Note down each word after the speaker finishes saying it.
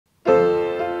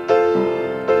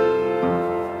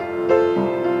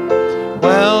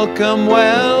welcome,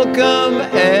 welcome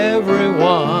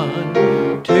everyone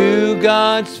to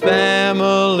God's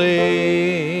family.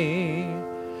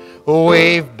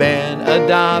 We've been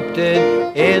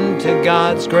adopted into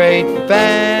God's great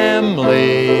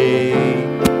family.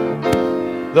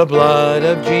 The blood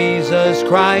of Jesus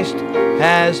Christ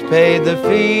has paid the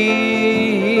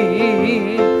fee.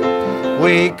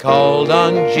 We called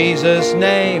on Jesus'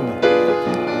 name.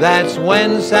 That's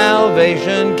when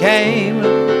salvation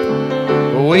came.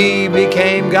 We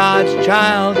became God's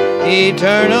child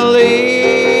eternally.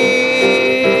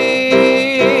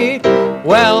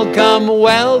 Welcome,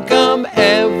 welcome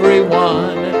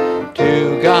everyone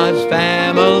to God's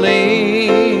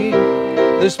family.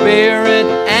 The Spirit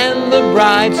and the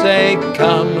bride say,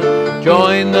 come,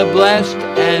 join the blessed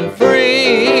and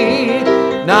free.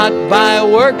 Not by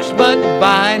works, but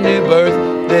by new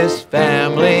birth, this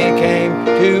family came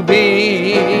to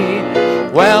be.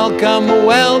 Welcome,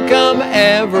 welcome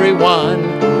everyone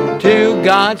to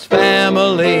God's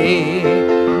family.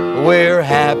 We're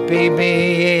happy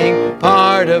being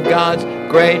part of God's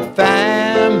great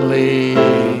family.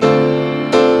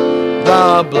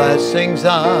 The blessings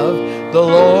of the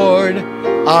Lord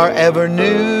are ever new.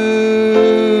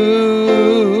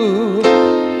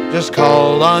 Just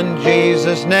call on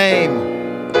Jesus' name.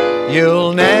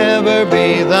 You'll never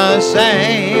be the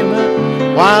same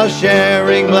while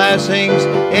sharing blessings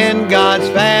in God's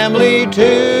family too.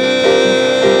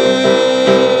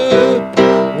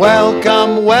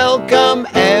 Welcome, welcome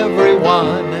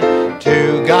everyone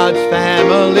to God's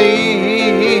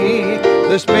family.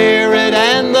 The Spirit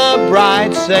and the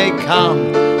bride say,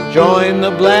 come, join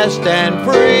the blessed and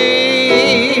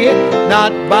free.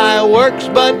 Not by works,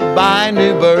 but by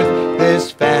new birth,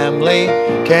 this family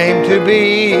came to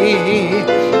be.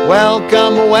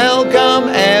 Welcome, welcome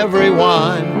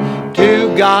everyone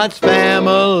to God's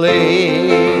family.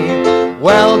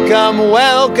 Welcome,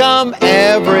 welcome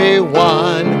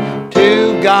everyone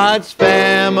to God's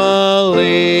family.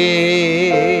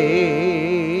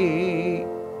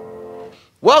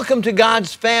 Welcome to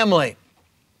God's family.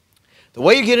 The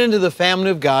way you get into the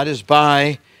family of God is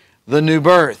by the new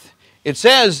birth. It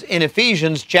says in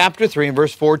Ephesians chapter 3 and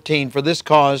verse 14, for this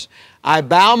cause I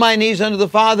bow my knees unto the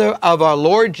Father of our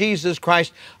Lord Jesus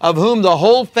Christ, of whom the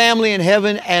whole family in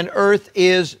heaven and earth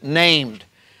is named.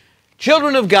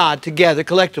 Children of God together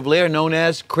collectively are known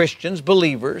as Christians,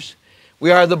 believers.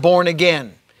 We are the born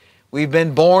again. We've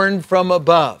been born from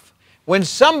above. When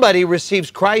somebody receives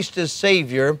Christ as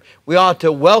Savior, we ought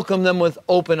to welcome them with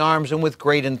open arms and with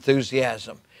great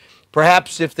enthusiasm.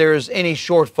 Perhaps if there is any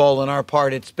shortfall on our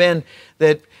part, it's been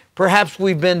that perhaps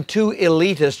we've been too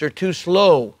elitist or too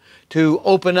slow to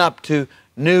open up to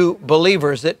new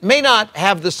believers that may not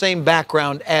have the same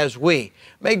background as we.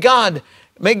 May God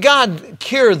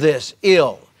cure this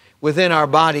ill within our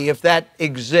body if that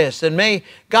exists. And may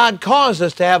God cause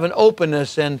us to have an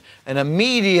openness and an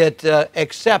immediate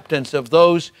acceptance of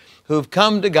those who've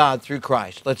come to God through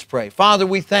Christ. Let's pray. Father,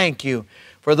 we thank You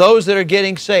for those that are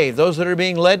getting saved, those that are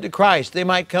being led to Christ. They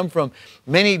might come from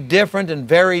many different and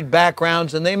varied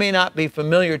backgrounds, and they may not be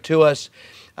familiar to us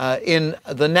in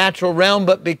the natural realm,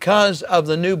 but because of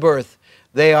the new birth,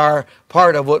 they are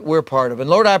part of what we're part of. And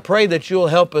Lord, I pray that You'll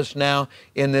help us now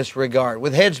in this regard.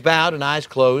 With heads bowed and eyes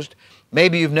closed,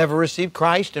 maybe you've never received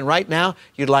Christ, and right now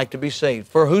you'd like to be saved.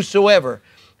 For whosoever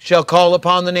shall call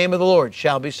upon the name of the Lord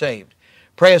shall be saved.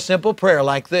 Pray a simple prayer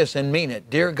like this and mean it.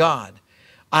 Dear God,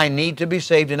 I need to be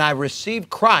saved, and I receive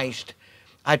Christ.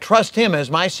 I trust Him as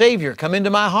my Savior. Come into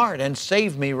my heart and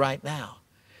save me right now.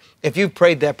 If you've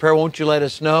prayed that prayer, won't you let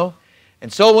us know?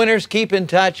 And soul winners, keep in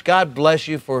touch. God bless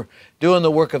you for doing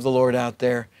the work of the Lord out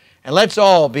there. And let's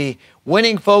all be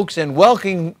winning folks and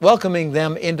welcoming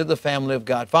them into the family of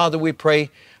God. Father, we pray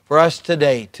for us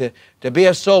today to be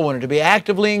a soul winner, to be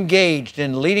actively engaged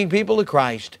in leading people to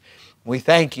Christ. We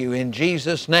thank You in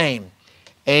Jesus' name.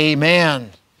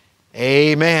 Amen.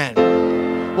 Amen.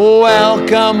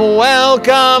 Welcome,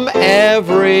 welcome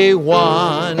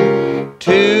everyone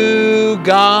to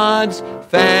God's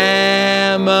family.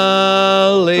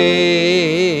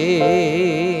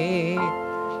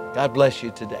 God bless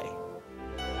you today.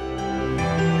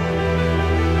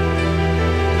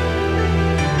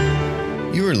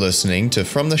 You are listening to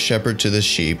From the Shepherd to the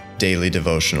Sheep Daily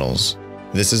Devotionals.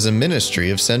 This is a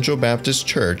ministry of Central Baptist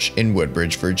Church in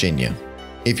Woodbridge, Virginia.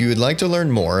 If you would like to learn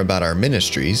more about our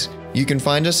ministries, you can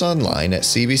find us online at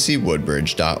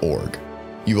cbcwoodbridge.org.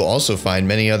 You will also find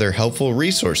many other helpful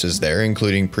resources there,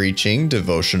 including preaching,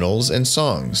 devotionals, and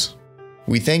songs.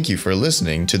 We thank you for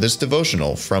listening to this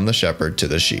devotional from the Shepherd to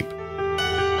the Sheep.